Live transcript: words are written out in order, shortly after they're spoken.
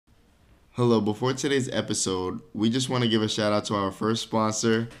Hello, before today's episode, we just want to give a shout out to our first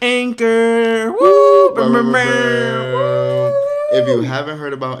sponsor, Anchor. Woo! If you haven't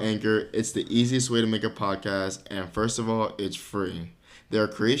heard about Anchor, it's the easiest way to make a podcast, and first of all, it's free. There are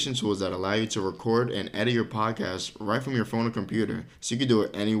creation tools that allow you to record and edit your podcast right from your phone or computer, so you can do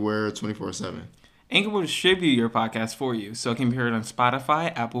it anywhere 24/7. Anchor will distribute your podcast for you, so it can be heard on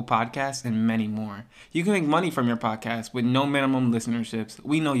Spotify, Apple Podcasts, and many more. You can make money from your podcast with no minimum listenerships.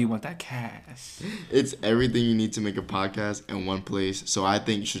 We know you want that cash. It's everything you need to make a podcast in one place, so I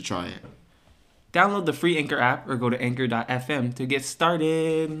think you should try it. Download the free Anchor app or go to anchor.fm to get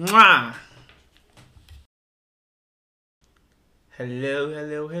started. Mwah! Hello.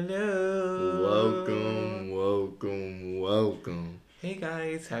 Welcome. Hey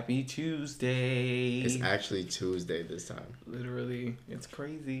guys, happy Tuesday. It's actually Tuesday this time. Literally, it's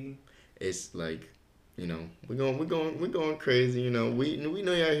crazy. It's like, we're going crazy. We know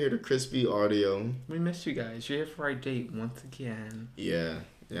y'all hear the crispy audio. We missed you guys. You're here for our date once again. Yeah,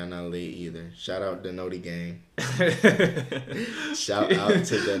 y'all not late either. Shout out the Noti gang. Shout out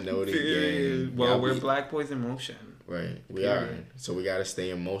to the Noti gang. Well, we're Black Boys in Motion. Right, we are. So we gotta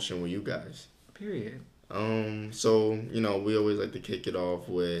stay in motion with you guys. Period. So, we always like to kick it off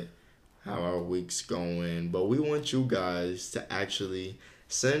with how our week's going, but we want you guys to actually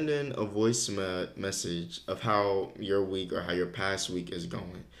send in a voice message of how your week or how your past week is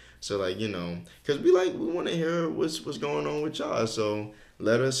going. So, because we want to hear what's going on with y'all. So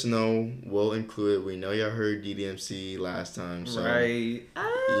let us know. We'll include it. We know y'all heard DDMC last time. So, right.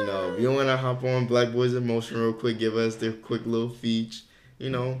 If you want to hop on Black Boys in Motion real quick, give us their quick little feature.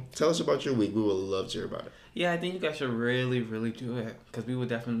 Tell us about your week. We would love to hear about it. Yeah, I think you guys should really, really do it, because we will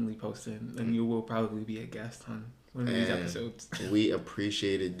definitely post it, and you will probably be a guest on one of these episodes. We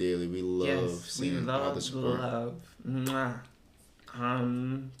appreciate it daily. We love seeing all the support. Mwah.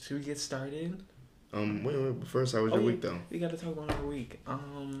 Should we get started? Wait. But first, how was your week, though? We got to talk about our week.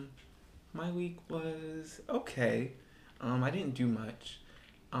 My week was okay. I didn't do much.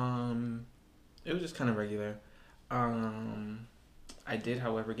 It was just kind of regular. I did,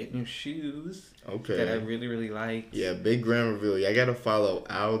 however, get new shoes. Okay. That I really, really liked. Yeah, big grand reveal. I gotta follow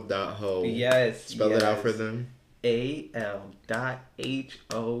al.ho. Yes. Spell it out for them. al.hoee.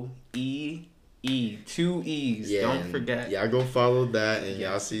 2 E's. Yeah, don't forget. Y'all go follow that, and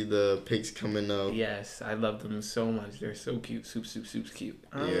y'all see the pics coming up. Yes, I love them so much. They're so cute. Super cute.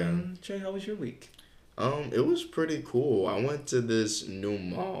 Trey, how was your week? It was pretty cool. I went to this new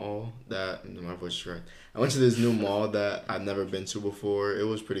mall that my voice is correct. I went to this new mall that I've never been to before. It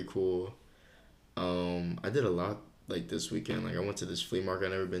was pretty cool. I did a lot this weekend. I went to this flea market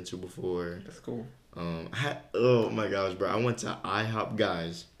I've never been to before. That's cool. Oh my gosh, bro! I went to IHOP,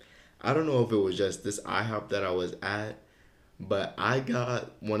 guys. I don't know if it was just this IHOP that I was at, but I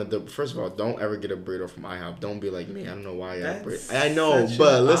got one of the. First of all, don't ever get a burrito from IHOP. Don't be like me. I don't know why I got a burrito. I know,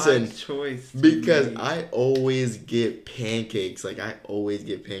 but listen, because I always get pancakes. I always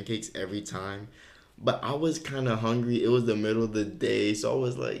get pancakes every time. But I was kind of hungry. It was the middle of the day, so I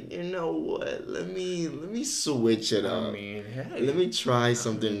was like, you know what? Let me switch it up. Let me try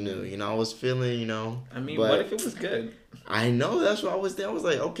something new. I was feeling, what if it was good? I know, that's what I was there. I was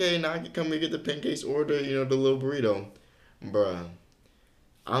like, okay, now I can come and get the pancakes, order, the little burrito. Bruh,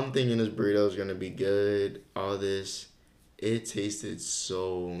 I'm thinking this burrito is going to be good, all this. It tasted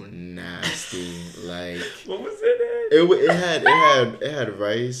so nasty. What was it? It had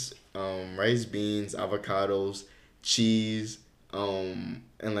rice, rice, beans, avocados, cheese, and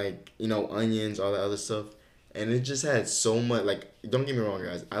onions, all that other stuff. And it just had so much, don't get me wrong,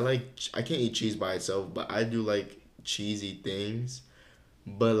 guys. I can't eat cheese by itself, but I do cheesy things.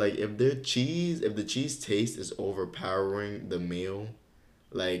 But if the cheese taste is overpowering the meal,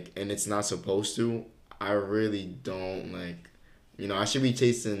 and it's not supposed to, I really don't I should be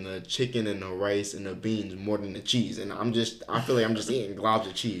tasting the chicken and the rice and the beans more than the cheese, and I feel like I'm just eating globs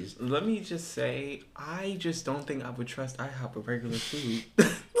of cheese. Let me just say, I just don't think I would trust IHOP with regular food.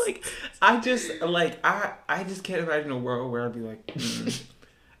 I just can't imagine a world where I'd be like,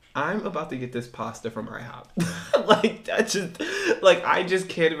 I'm about to get this pasta from IHOP. I just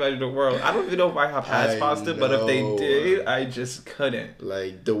can't imagine a world. I don't even know if IHOP has pasta, but if they did, I just couldn't.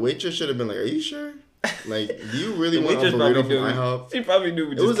 The waitress should have been like, are you sure? Do you really want a burrito from IHOP? She probably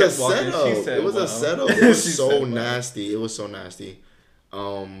knew. It was a setup. It was a setup. It was so nasty. It was so nasty.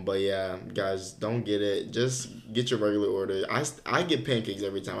 But yeah, guys, don't get it. Just get your regular order. I get pancakes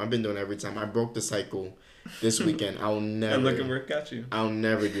every time. I've been doing it every time. I broke the cycle this weekend. I'll never. And look at where it got you. I'll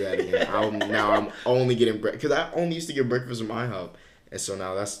never do that again. Now I'm only getting bread because I only used to get breakfast from IHOP, and so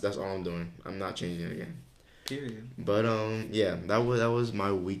now that's all I'm doing. I'm not changing it again. Period. But yeah, that was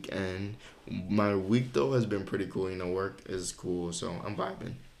my weekend. My week though has been pretty cool. Work is cool, so I'm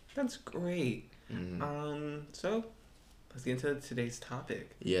vibing. That's great. Mm-hmm. So let's get into today's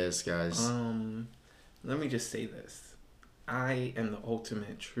topic. Yes, guys. Let me just say this. I am the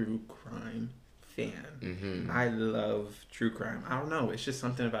ultimate true crime fan. Mm-hmm. I love true crime. I don't know. It's just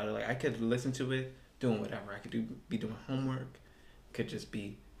something about it. Like I could listen to it doing whatever. I could be doing homework. Could just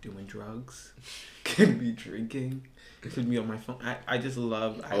be doing drugs. Could be drinking. Could be on my phone. I just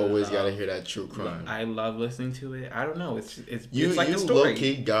love. Always gotta hear that true crime. I love listening to it. I don't know. It's You like a story. low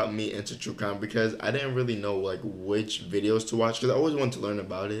key got me into true crime because I didn't really know like which videos to watch because I always wanted to learn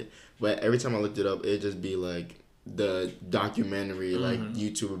about it. But every time I looked it up, it'd just be like the documentary, like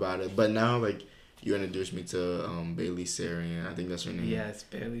YouTube about it. But now like you introduced me to Bailey Sarian. I think that's her name. Yes,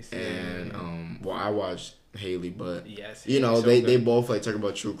 Bailey Sarian. And well, I watched Haley, but yes, so they both like talk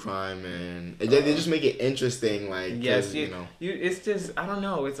about true crime and they just make it interesting. Like yes, it's just I don't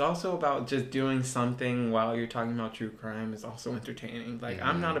know. It's also about just doing something while you're talking about true crime is also entertaining. Like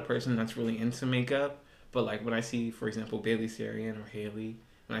I'm not a person that's really into makeup, but like when I see, for example, Bailey Sarian or Haley.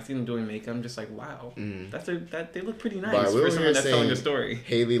 When I see them doing makeup, I'm just like, wow, they look pretty nice for someone that's telling a story.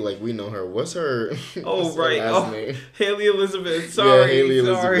 Haley, like we know her. What's her? Oh what's right, her last name? Haley Elizabeth. Sorry, Haley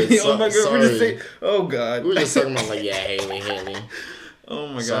Elizabeth. Oh my god, sorry. we're just saying. Oh god, we were just talking about like Haley. Oh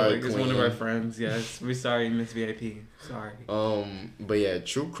my Sorry, god, like it's one of our friends. Yes, we're sorry, Miss VIP. Sorry. But yeah,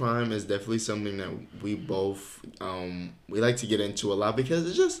 true crime is definitely something that we both we like to get into a lot because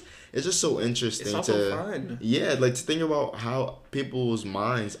it's just so interesting. It's also fun. Yeah, like to think about how people's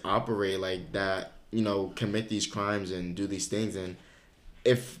minds operate like that. Commit these crimes and do these things, and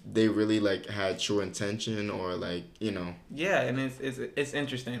if they really like had true intention or like. Yeah, and it's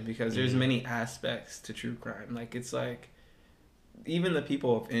interesting because there's many aspects to true crime. Like it's like. Even the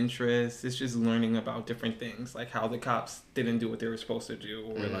people of interest, it's just learning about different things, like how the cops didn't do what they were supposed to do,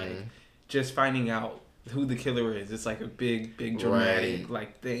 or like just finding out who the killer is. It's like a big dramatic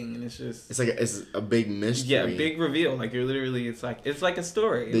like thing, and it's a big mystery. Yeah, big reveal. Like you're literally, it's like a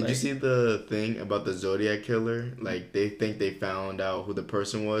story. Did you see the thing about the Zodiac killer? Like they think they found out who the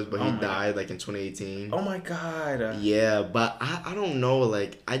person was, but he died like in 2018. Oh my god. Yeah, but I don't know.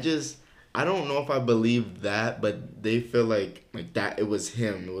 Like I don't know if I believe that, but they feel like that it was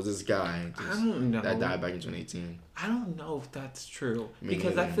him. It was this guy. I don't know. That died back in 2018. I don't know if that's true.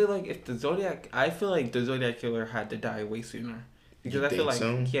 Because I feel like if the Zodiac killer had to die way sooner. Because I feel like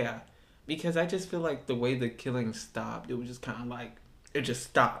so? Yeah. Because I just feel like the way the killing stopped, it was just kind of like it just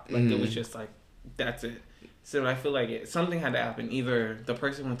stopped. Like it was just like that's it. So I feel like something had to happen. Either the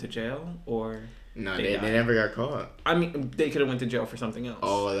person went to jail or. No, they never got caught. I mean, they could have went to jail for something else.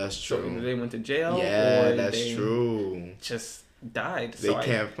 Oh, that's true. So either they went to jail, or that's true. Just died. They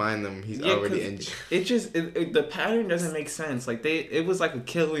can't find them. He's already in jail. It just the pattern doesn't make sense. Like it was like a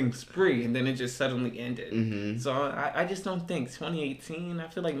killing spree, and then it just suddenly ended. Mm-hmm. So I just don't think 2018. I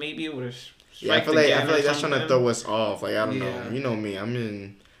feel like maybe it would have. Yeah, I feel like that's trying to throw us off. Like I don't know. You know me.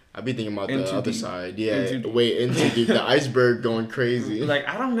 I be thinking about the other side. Yeah, way into deep. The iceberg going crazy. Like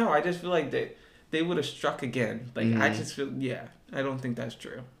I don't know. I just feel like they would have struck again. Like I just feel I don't think that's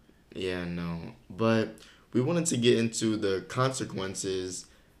true. Yeah, no. But we wanted to get into the consequences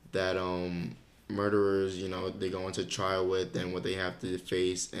that murderers, they go into trial with and what they have to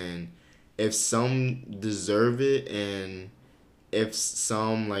face, and if some deserve it and if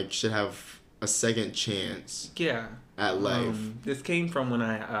some should have a second chance. Yeah. At life. This came from when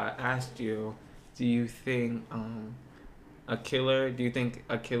I asked you, do you think a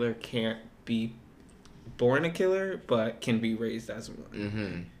killer can't be born a killer but can be raised as one?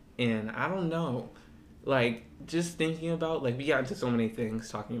 Mm-hmm. And I don't know, just thinking about we got into so many things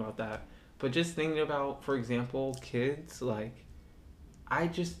talking about that, but just thinking about, for example, kids, I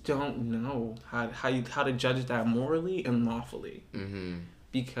just don't know how to judge that morally and lawfully. Mm-hmm.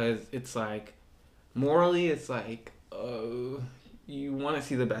 Because it's morally it's you want to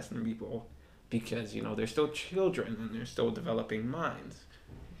see the best in people because they're still children and they're still developing minds,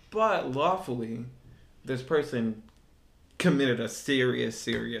 but lawfully this person committed a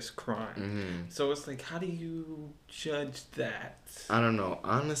serious crime. Mm-hmm. So it's how do you judge that? I don't know.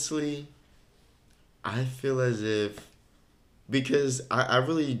 Honestly, I feel as if because I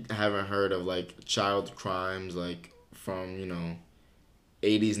really haven't heard of child crimes from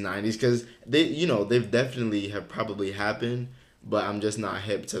 80s 90s because they've definitely have probably happened, but I'm just not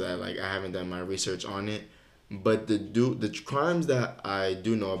hip to that. I haven't done my research on it. But the crimes that I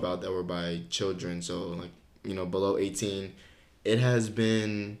do know about that were by children, so below 18, it has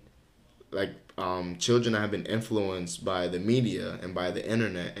been children that have been influenced by the media and by the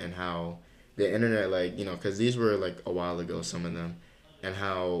internet and how the internet, like, because these were like a while ago, some of them, and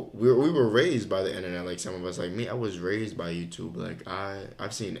how we were raised by the internet. Like some of us, like me, I was raised by YouTube. Like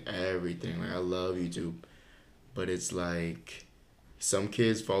I've seen everything. Like I love YouTube, but it's like some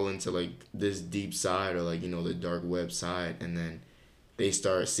kids fall into like this deep side or like the dark web side, and then they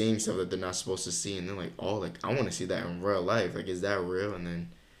start seeing stuff that they're not supposed to see, and they're like, oh, like I want to see that in real life. Like, is that real? And then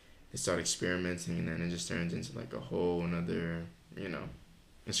they start experimenting, and then it just turns into like a whole another,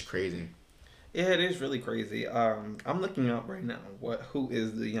 it's crazy. Yeah, it is really crazy. I'm looking up right now who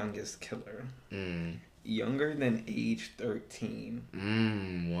is the youngest killer. Mm. Younger than age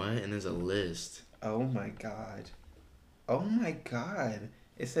 13. What? And there's a list. Oh my god. Oh my god.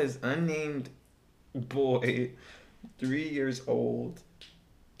 It says unnamed boy, 3 years old,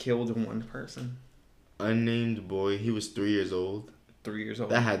 killed one person. Unnamed boy. He was 3 years old. 3 years old.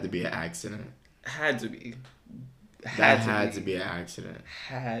 That had to be an accident. Had to be. That had to be an accident.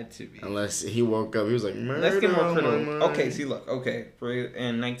 Had to be. Unless he woke up, he was like, murder. Let's get more critical. Mind. Okay, see, look. Okay,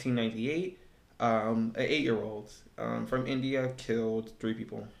 in 1998, an 8-year-old from India killed 3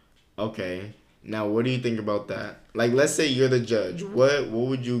 people. Okay. Now, what do you think about that? Like, let's say you're the judge. What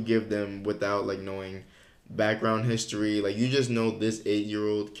would you give them without, like, knowing background history? Like, you just know this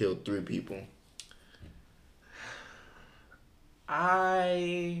 8-year-old killed 3 people.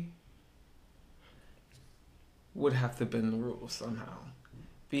 I would have to bend the rules somehow.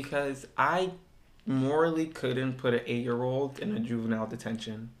 Because I morally couldn't put an 8-year-old in a juvenile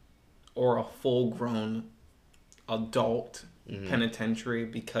detention or a full-grown adult penitentiary,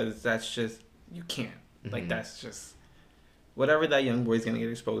 because that's just, you can't. Like, that's just, whatever that young boy's going to get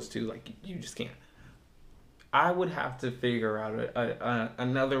exposed to, like, you just can't. I would have to figure out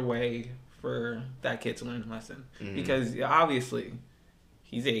another way for that kid to learn a lesson. Because, obviously,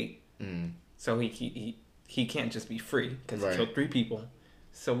 he's 8, so he can't just be free because he killed 3 people.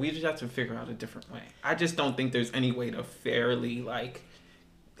 So we just have to figure out a different way. I just don't think there's any way to fairly, like,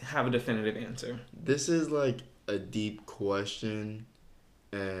 have a definitive answer. This is, like, a deep question,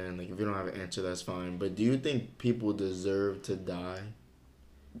 and, like, if you don't have an answer, that's fine. But do you think people deserve to die?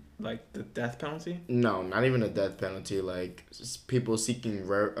 Like, the death penalty? No, not even a death penalty. Like, people seeking,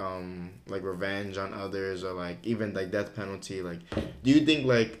 like, revenge on others, or, like, even, like, death penalty. Like, do you think,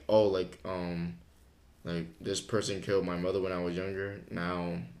 like, oh, like, this person killed my mother when I was younger.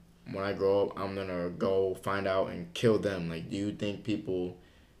 Now, when I grow up, I'm gonna go find out and kill them. Like, do you think people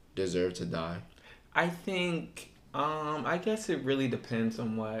deserve to die? I think, I guess it really depends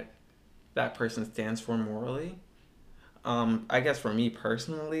on what that person stands for morally. I guess for me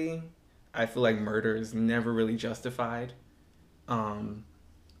personally, I feel like murder is never really justified.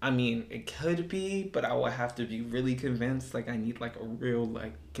 I mean, it could be, but I would have to be really convinced. Like, I need, like, a real,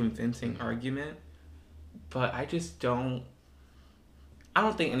 like, convincing argument. But I don't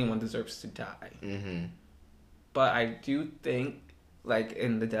think anyone deserves to die. But I do think, like,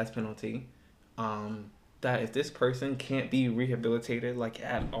 in the death penalty, that if this person can't be rehabilitated, like,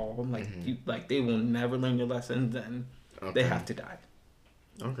 at all, like, they will never learn their lessons, then they have to die.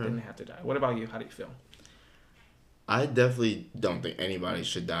 Okay. Then they have to die. What about you? How do you feel? I definitely don't think anybody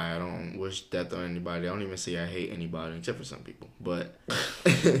should die. I don't wish death on anybody. I don't even say I hate anybody, except for some people. But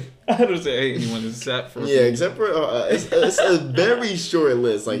I don't say I hate anyone except for yeah, except for it's a very short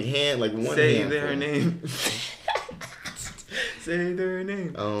list. Like one. Say their name. Say their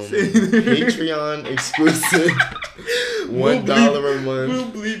name. Patreon exclusive. $1 a month. We'll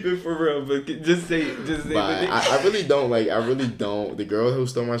bleep it for real, but just say But I really don't. The girl who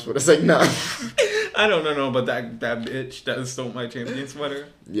stole my sweater. It's like, nah. I don't know about that bitch that stole my champion sweater.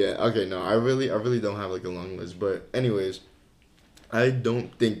 Yeah. Okay. No. I really don't have like a long list. But anyways, I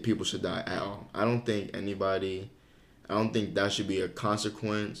don't think people should die at all. I don't think that should be a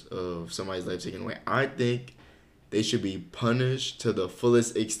consequence of somebody's life taken away. I think they should be punished to the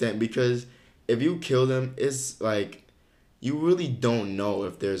fullest extent, because if you kill them, it's like you really don't know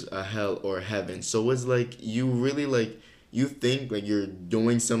if there's a hell or heaven. So it's like you really you think like you're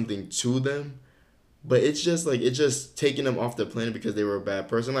doing something to them, but it's just taking them off the planet because they were a bad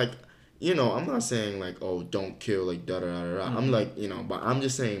person. Like, I'm not saying like, oh, don't kill, like, da da da da. I'm like, but I'm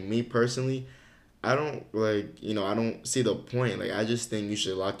just saying, me personally, I don't I don't see the point. Like, I just think you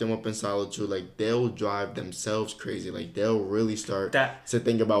should lock them up in solitude. Like, they'll drive themselves crazy. Like, they'll really start to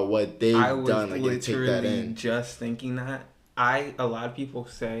think about what they've done. Like, and take that in. Just thinking that. A lot of people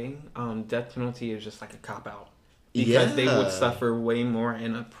say death penalty is just like a cop out, because they would suffer way more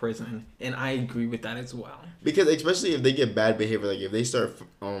in a prison, and I agree with that as well. Because especially if they get bad behavior, like if they start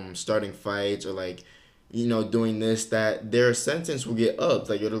starting fights, or like doing this, that, their sentence will get upped.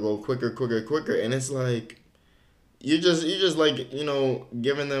 Like, it'll go quicker, and it's like you're just like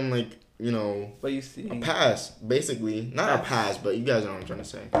giving them, like, But you see, a pass, basically. Not a pass, but you guys know what I'm trying to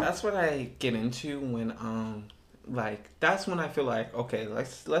say. That's what I get into when like that's when I feel like, okay,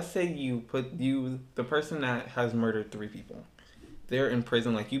 let's say the person that has murdered 3 people, they're in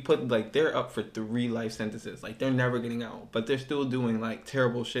prison, like they're up for 3 life sentences, like they're never getting out, but they're still doing like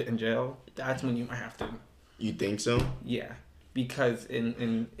terrible shit in jail. That's when you might have to. You think so? Yeah, because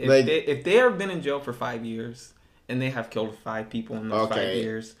Like- if they have been in jail for 5 years and they have killed 5 people in those 5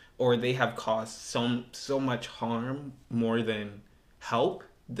 years, or they have caused so much harm more than help,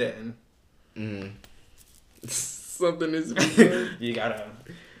 then something is you gotta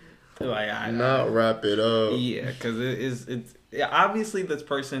wrap it up. Yeah, because it's obviously this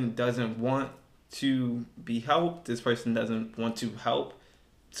person doesn't want to be helped. This person doesn't want to help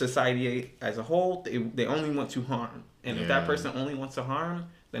society as a whole. They only want to harm, and if that person only wants to harm,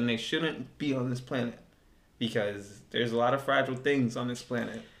 then they shouldn't be on this planet, because there's a lot of fragile things on this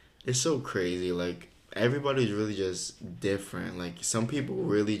planet. It's so crazy. Like, everybody's really just different. Like, some people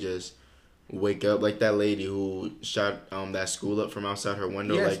really just wake up, like that lady who shot that school up from outside her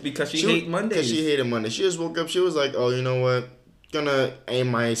window. Yes, like, because she hated Mondays. Because she hated Mondays. She just woke up. She was like, oh, you know what? Gonna aim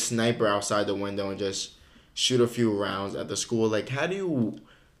my sniper outside the window and just shoot a few rounds at the school. Like, how do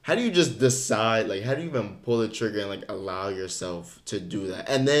you just decide? Like, how do you even pull the trigger and like allow yourself to do that,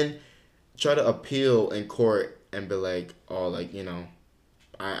 and then try to appeal in court and be like, oh, like,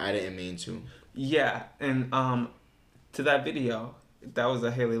 I didn't mean to. Yeah, and to that video, that was a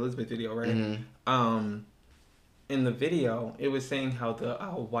Haley Elizabeth video, right? Mm-hmm. In the video, it was saying how the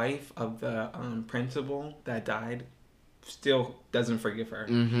wife of the principal that died still doesn't forgive her,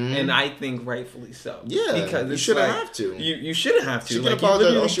 and I think rightfully so. Yeah, because you shouldn't have to. You shouldn't have to. She can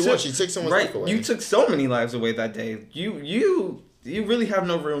apologize all she wants. She took someone's life away. You took so many lives away that day. You really have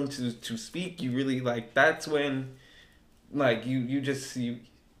no room to speak. You really that's when, you're just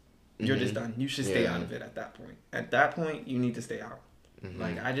done. You should stay out of it at that point. At that point, you need to stay out.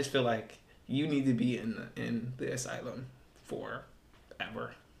 Mm-hmm. I just feel like you need to be in the asylum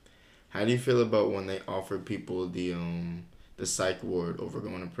forever. How do you feel about when they offer people the psych ward over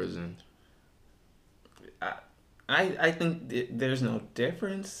going to prison? I think there's no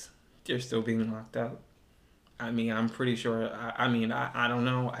difference. You're still being locked up. I mean, I'm pretty sure. I don't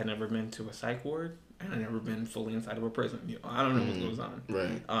know. I've never been to a psych ward, and I've never been fully inside of a prison. I don't know what goes on.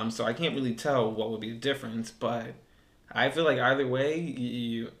 Right. So I can't really tell what would be the difference, but I feel like either way,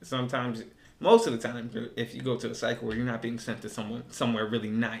 you sometimes. Most of the time, if you go to a psych ward, you're not being sent to somewhere really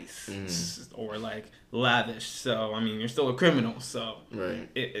nice or lavish. So, I mean, you're still a criminal. So, right.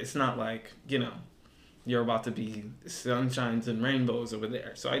 It's not like, you're about to be sunshines and rainbows over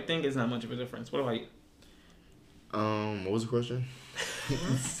there. So, I think it's not much of a difference. What about you? What was the question?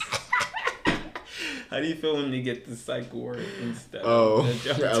 How do you feel when you get the psych ward instead of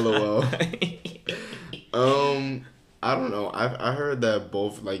the LOL. I don't know. I heard that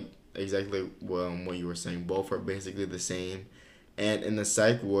both, exactly what you were saying. Both are basically the same, and in the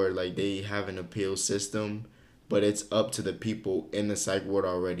psych ward, they have an appeal system, but it's up to the people in the psych ward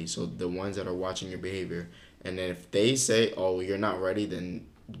already. So the ones that are watching your behavior, and then if they say, "Oh, you're not ready," then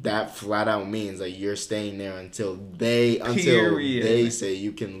that flat out means you're staying there until they say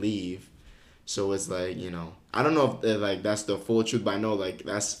you can leave. So it's I don't know if that's the full truth, but I know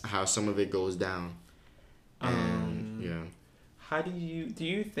that's how some of it goes down. And yeah. How do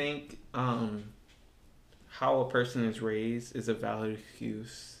you think how a person is raised is a valid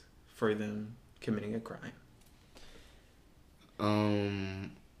excuse for them committing a crime?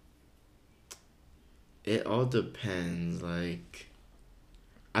 It all depends.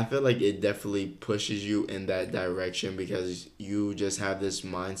 I feel like it definitely pushes you in that direction because you just have this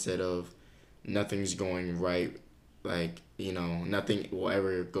mindset of nothing's going right. Nothing will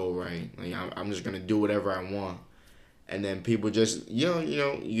ever go right. I'm just gonna do whatever I want. And then people just, you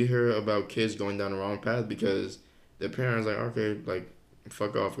hear about kids going down the wrong path because their parents okay,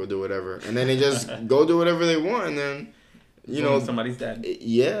 fuck off, go do whatever. And then they just go do whatever they want, and then, somebody's dead.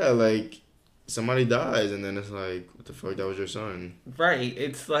 Yeah, somebody dies, and then it's what the fuck, that was your son. Right.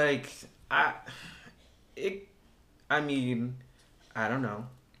 It's I don't know.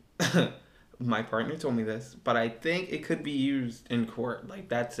 My partner told me this, but I think it could be used in court.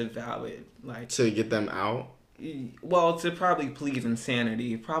 That's a valid, to get them out? Well, to probably plead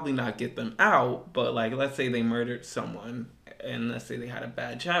insanity, probably not get them out, but let's say they murdered someone, and let's say they had a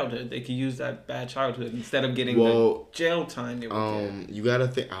bad childhood, they could use that bad childhood instead of getting the jail time they would get. You gotta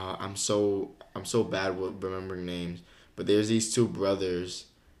think. I'm so bad with remembering names, but there's these 2 brothers,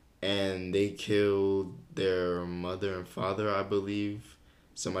 and they killed their mother and father, I believe.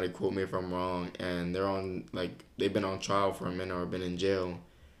 Somebody quote me if I'm wrong, and they're on they've been on trial for a minute or been in jail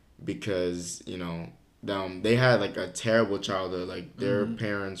because they had like a terrible childhood. Like their Mm-hmm.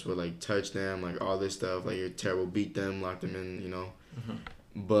 parents would like touch them, like all this stuff, like you're terrible, beat them, lock them in, Mm-hmm.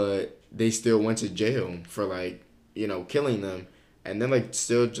 but they still went to jail for like killing them, and then like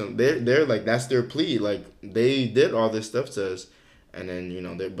still they're like that's their plea, like they did all this stuff to us, and then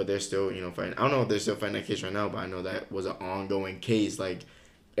they're still fighting. I don't know if they're still fighting that case right now, but I know that was an ongoing case. Like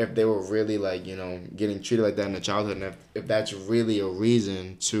if they were really like getting treated like that in the childhood, and if that's really a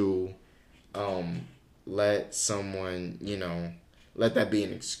reason to um let someone let that be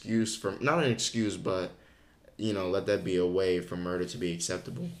an excuse for, not an excuse, but let that be a way for murder to be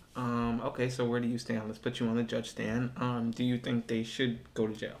acceptable. Okay, so where do you stand? Let's put you on the judge stand. Do you think they should go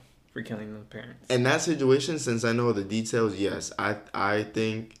to jail for killing the parents? In that situation, since I know the details, yes, I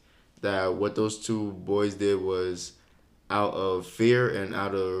think that what those two boys did was out of fear and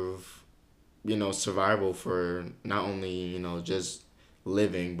out of survival for not only just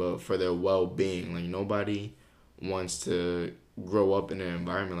living, but for their well-being. Like nobody wants to grow up in an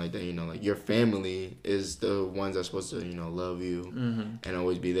environment like that. Like your family is the ones that's supposed to love you Mm-hmm. and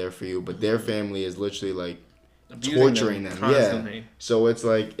always be there for you, but their family is literally like Abusing torturing them. constantly. Yeah. So it's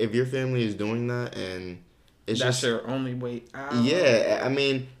like if your family is doing that, and it's That's just their only way out. yeah. I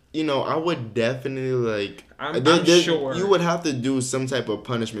mean, I would definitely like. I'm sure you would have to do some type of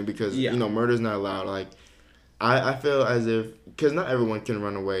punishment because Yeah. murder's not allowed. Like I feel as if, because not everyone can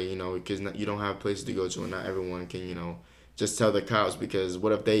run away, because you don't have places to go to, and not everyone can just tell the cops, because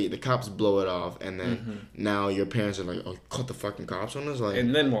what if the cops blow it off, and then now your parents are like, oh, caught the fucking cops on us, like,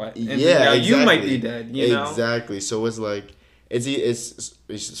 And then what? And yeah, now exactly. you might be dead. Exactly. So it's like it's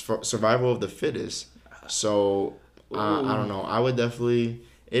survival of the fittest. So I don't know. I would definitely.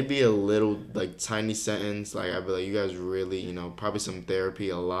 It'd be a little like tiny sentence. Like I'd be like, you guys really, probably some therapy,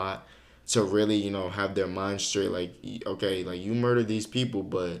 a lot, to really, have their mind straight. Like, okay, like you murdered these people,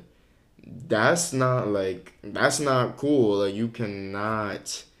 but that's not cool. Like you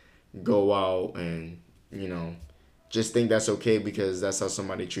cannot go out and just think that's okay because that's how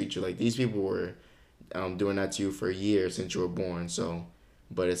somebody treats you. Like these people were doing that to you for years since you were born. So,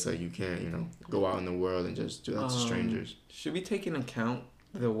 but it's like you can't go out in the world and just do that to strangers. Should we take into account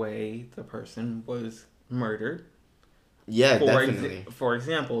the way the person was murdered? Yeah, definitely. For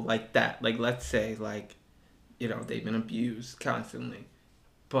example, like that. Like let's say they've been abused constantly,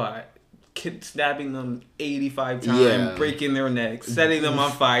 but stabbing them 85 times, Yeah. breaking their necks, setting them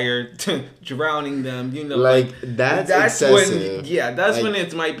on fire, drowning them. Like that's excessive. When that's when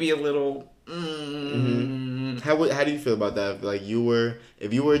it might be a little. How do you feel about that? Like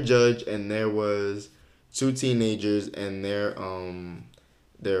if you were a judge and there was two teenagers and their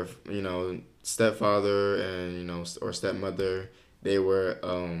stepfather and or stepmother, they were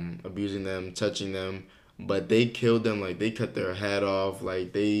abusing them, touching them, but they killed them. Like they cut their head off,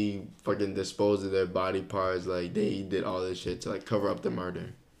 like they fucking disposed of their body parts, like they did all this shit to like cover up the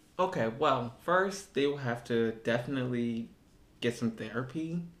murder. Okay, well, first they will have to definitely get some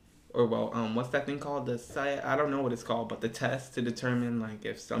therapy, or what's that thing called? I don't know what it's called, but the test to determine like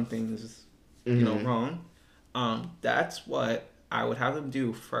if something's wrong. That's what I would have them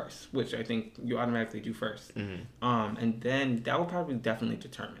do first, which I think you automatically do first. And then that will probably definitely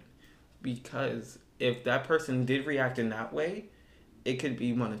determine, because if that person did react in that way, it could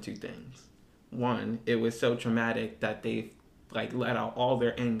be one of two things. One, it was so traumatic that they like let out all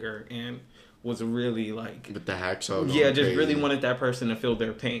their anger and was really like with the hacksaw. Yeah, just really wanted that person to feel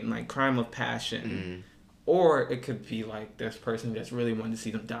their pain, like crime of passion. Or it could be like this person just really wanted to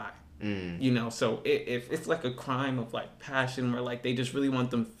see them die. So if it's like a crime of like passion where like they just really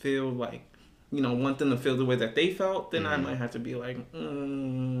want them feel like, want them to feel the way that they felt, then I might have to be like,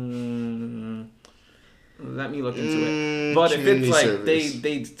 let me look into it. But if it's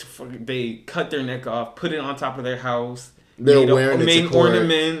like they cut their neck off, put it on top of their house, made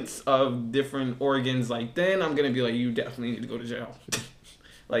ornaments of different organs, like then I'm gonna be like, you definitely need to go to jail.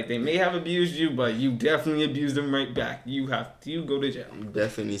 Like they may have abused you, but you definitely abused them right back. You go to jail. You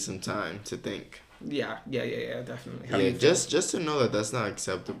definitely need some time to think. Yeah, definitely. Yeah, just to know that that's not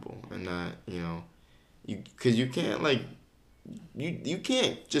acceptable, and that because you can't like you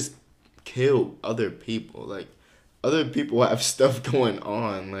can't just kill other people. Like other people have stuff going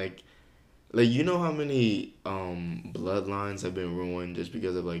on. Like how many bloodlines have been ruined just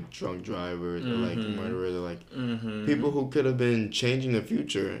because of like drunk drivers or like murderers or like people who could have been changing the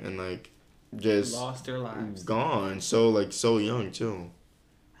future and like just lost their lives, gone so young too.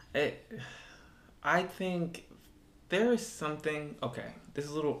 I think there is something. Okay, this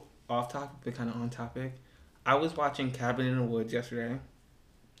is a little off topic but kind of on topic. I was watching Cabin in the Woods yesterday.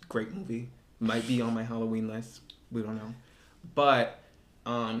 Great movie. Might be on my Halloween list. We don't know, but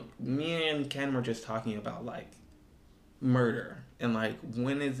Me and Ken were just talking about like murder and like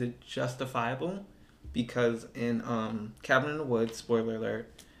when is it justifiable? Because in Cabin in the Woods, spoiler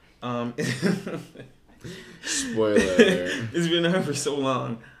alert, it's Spoiler alert. been out for so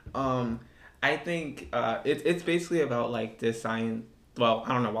long. I think it's basically about like this science. Well,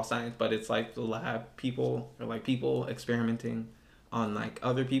 I don't know about science, but it's like the lab people or like people experimenting on like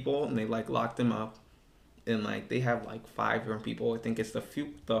other people, and they like lock them up, and like they have like 5 different people. I think it's the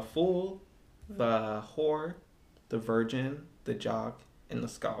fool, the whore, the virgin, the jock, and the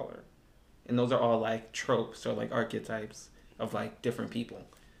scholar, and those are all like tropes or like archetypes of like different people.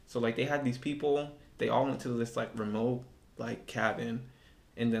 So like they had these people, they all went to this like remote like cabin,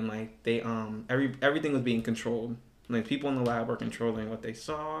 and then like they everything was being controlled. Like people in the lab were controlling what they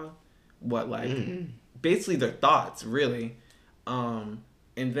saw, what like basically their thoughts really, and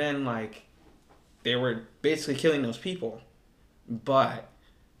then like they were basically killing those people, but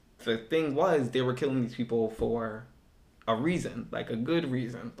the thing was they were killing these people for a reason, like a good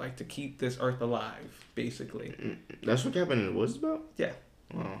reason, like to keep this earth alive, basically. That's what Cabin in the Woods about? Yeah.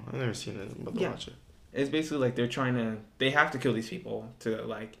 Oh, I've never seen it. I'm about to watch it. It's basically like they have to kill these people to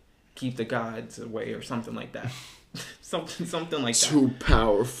like keep the gods away or something like that. something like that. Too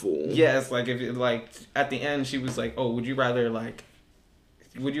powerful. Yes, like if it, like at the end she was like, "Oh, would you rather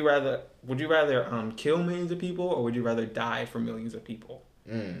kill millions of people or would you rather die for millions of people?"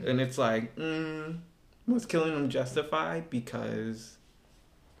 And it's like, was killing them justified because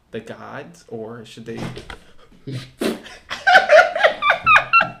the gods, or should they?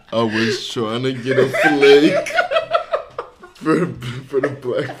 I was trying to get a flake for the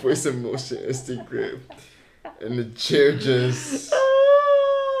Black Voice Emotion Instagram, and the chair just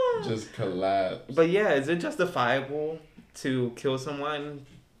collapsed. But yeah, is it justifiable to kill someone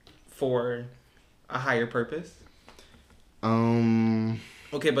for a higher purpose?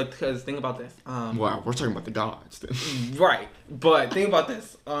 Okay, but because think about this. Wow, we're talking about the gods then. Right, but think about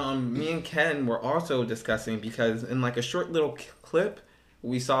this. Me and Ken were also discussing because in like a short little clip,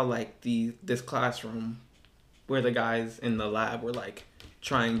 we saw like this classroom where the guys in the lab were like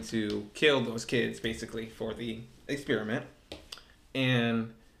trying to kill those kids basically for the experiment,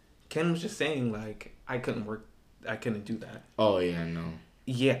 and Ken was just saying like I couldn't do that. Oh yeah, no.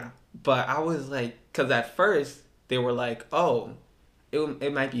 Yeah, but I was like, because at first they were like, oh,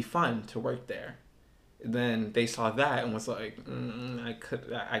 it might be fun to work there. Then they saw that and was like, I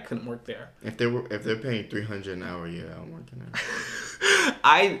couldn't work there. If they're paying $300 an hour, yeah, I'm working there.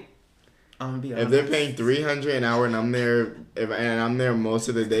 I'm be honest. If they're paying $300 an hour and I'm there most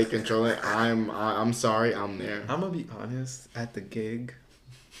of the day controlling, I'm sorry, I'm there. I'm gonna be honest. At the gig,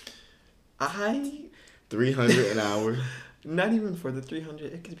 $300 an hour. Not even for the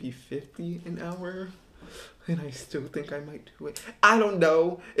 300. It could be $50 an hour. And I still think I might do it. I don't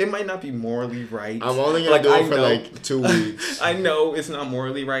know. It might not be morally right. I'm only gonna do it for like 2 weeks. I know it's not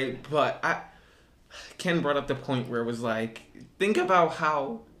morally right, but Ken brought up the point where it was like, think about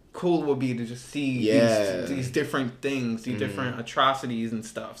how cool it would be to just see these different things, these different atrocities and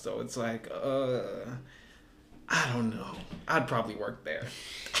stuff. So it's like, I don't know. I'd probably work there.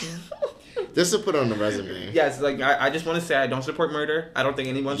 Just to put on the resume. Yes, like I just want to say I don't support murder. I don't think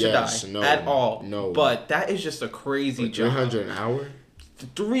anyone should die at all. No. But that is just a crazy job. 300 an hour?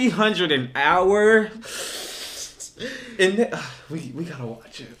 300 an hour? And we gotta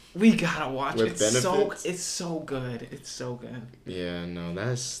watch it. We gotta watch it. It's so good. It's so good. Yeah, no,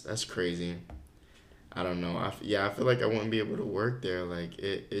 that's crazy. I don't know. I feel like I wouldn't be able to work there. Like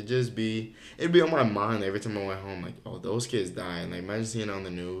it'd be on my mind every time I went home. Like, oh, those kids died. Like imagine seeing it on the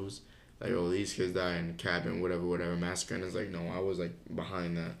news. Like, oh, these kids died in a cabin, whatever, massacre. And it's like, no, I was like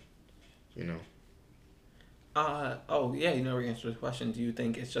behind that, you know. Oh yeah, you never answered the question. Do you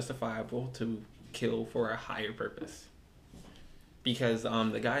think it's justifiable to kill for a higher purpose? Because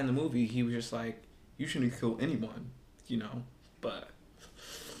the guy in the movie, he was just like, you shouldn't kill anyone, you know. But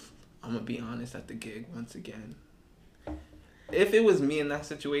I'm gonna be honest, at the gig once again, if it was me in that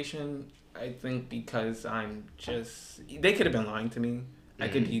situation, I think because they could have been lying to me. I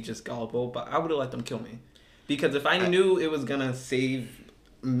could be just gullible, but I would have let them kill me. Because if I knew it was gonna save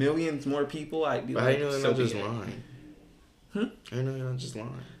millions more people, I'd be like, I know they're not just lying. I know you're not just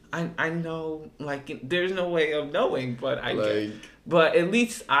lying. I know, like, there's no way of knowing, but but at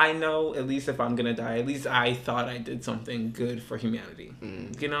least I know, at least if I'm gonna die, at least I thought I did something good for humanity.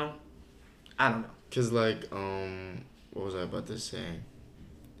 You know? I don't know. Cause like, what was I about to say?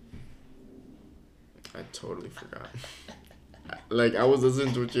 I totally forgot. Like, I was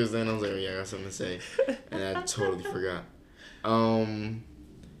listening to what you were saying, I was like, oh yeah, I got something to say, and I totally forgot.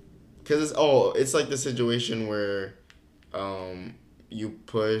 Cause it's like the situation where, you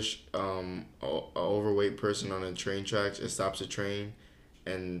push a overweight person on a train tracks, it stops the train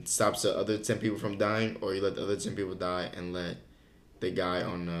and stops the other 10 people from dying, or you let the other 10 people die and let the guy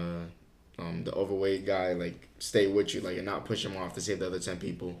on the overweight guy like stay with you, like, and not push him off to save the other 10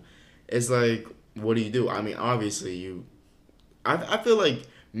 people. It's like, what do? I mean, obviously I feel like,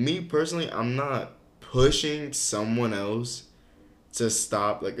 me personally, I'm not pushing someone else to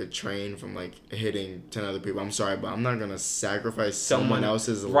stop like a train from like hitting 10 other people. I'm sorry, but I'm not gonna sacrifice someone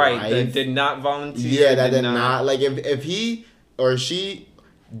else's life. That did not volunteer. Yeah, that did not. Like, if he or she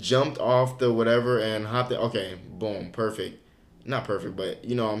jumped off the whatever and hopped it, okay, boom, perfect. Not perfect, but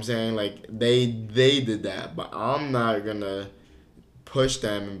you know what I'm saying? Like, they did that, but I'm not gonna push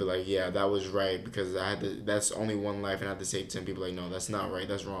them and be like, yeah, that was right, because that's only one life and I have to save 10 people. Like, no, that's not right,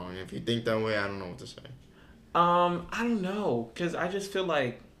 that's wrong. If you think that way, I don't know what to say. I don't know, because I just feel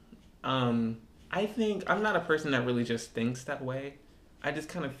like, I think I'm not a person that really just thinks that way. I just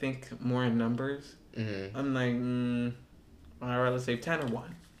kind of think more in numbers. Mm-hmm. I'm like, I'd rather save 10 or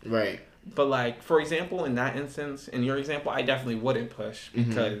 1. Right. But, like, for example, in that instance, in your example, I definitely wouldn't push,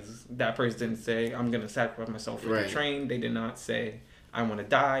 because that person didn't say, I'm going to sacrifice myself for the train. They did not say, I want to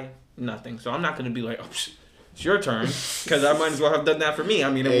die. Nothing. So I'm not going to be like, oh, it's your turn, because I might as well have done that for me. I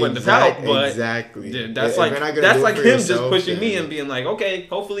mean, it wouldn't have helped, but exactly. That's like him yourself, just pushing me and being like, okay,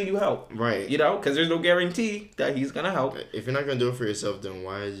 hopefully you help. Right. You know, because there's no guarantee that he's going to help. If you're not going to do it for yourself, then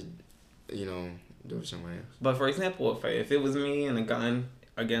why, do it for someone else? But for example, if it was me and a gun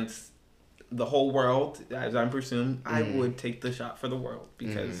against the whole world, as I'm presuming, I would take the shot for the world,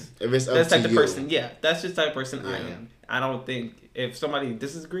 because if it's up that's to like the you. person. Yeah, that's just the type of person I am. I don't think if somebody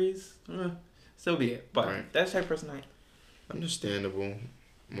disagrees, so be it. But that's the type of person I am. Understandable.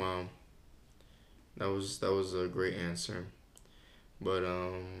 Wow, that was a great answer. But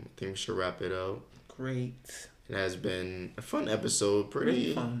I think we should wrap it up. Great. It has been a fun episode.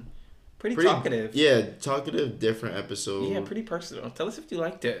 Pretty fun. Pretty talkative. Yeah, talkative, different episode. Yeah, pretty personal. Tell us if you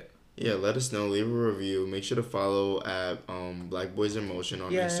liked it. Yeah, let us know. Leave a review. Make sure to follow at Black Boys in Motion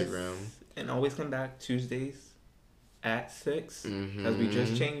on Instagram. And always come back Tuesdays at 6. Because we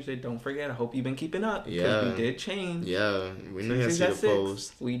just changed it. Don't forget. I hope you've been keeping up. Because we did change. Yeah, we know you see the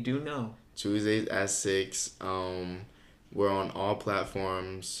post. We do know. Tuesdays at 6. We're on all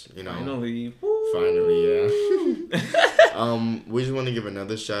platforms. Finally, yeah. We just want to give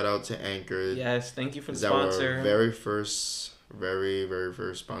another shout out to Anchor. Yes, thank you for the sponsor. Our very first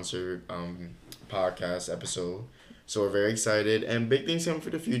sponsored podcast episode. So we're very excited, and big things coming for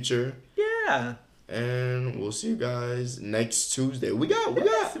the future. Yeah. And we'll see you guys next Tuesday. We got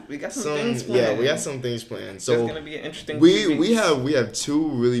some things planned. Yeah, we got some things planned. So it's gonna be an interesting. We have 2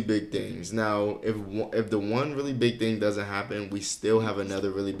 really big things. Now, if the one really big thing doesn't happen, we still have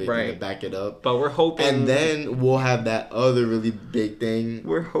another really big thing to back it up. But we're hoping, and then we'll have that other really big thing.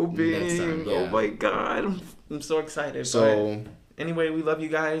 We're hoping. Next time, yeah. Oh my God, I'm so excited. So anyway, we love you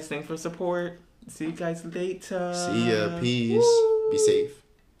guys. Thanks for support. See you guys later. See ya. Peace. Woo. Be safe.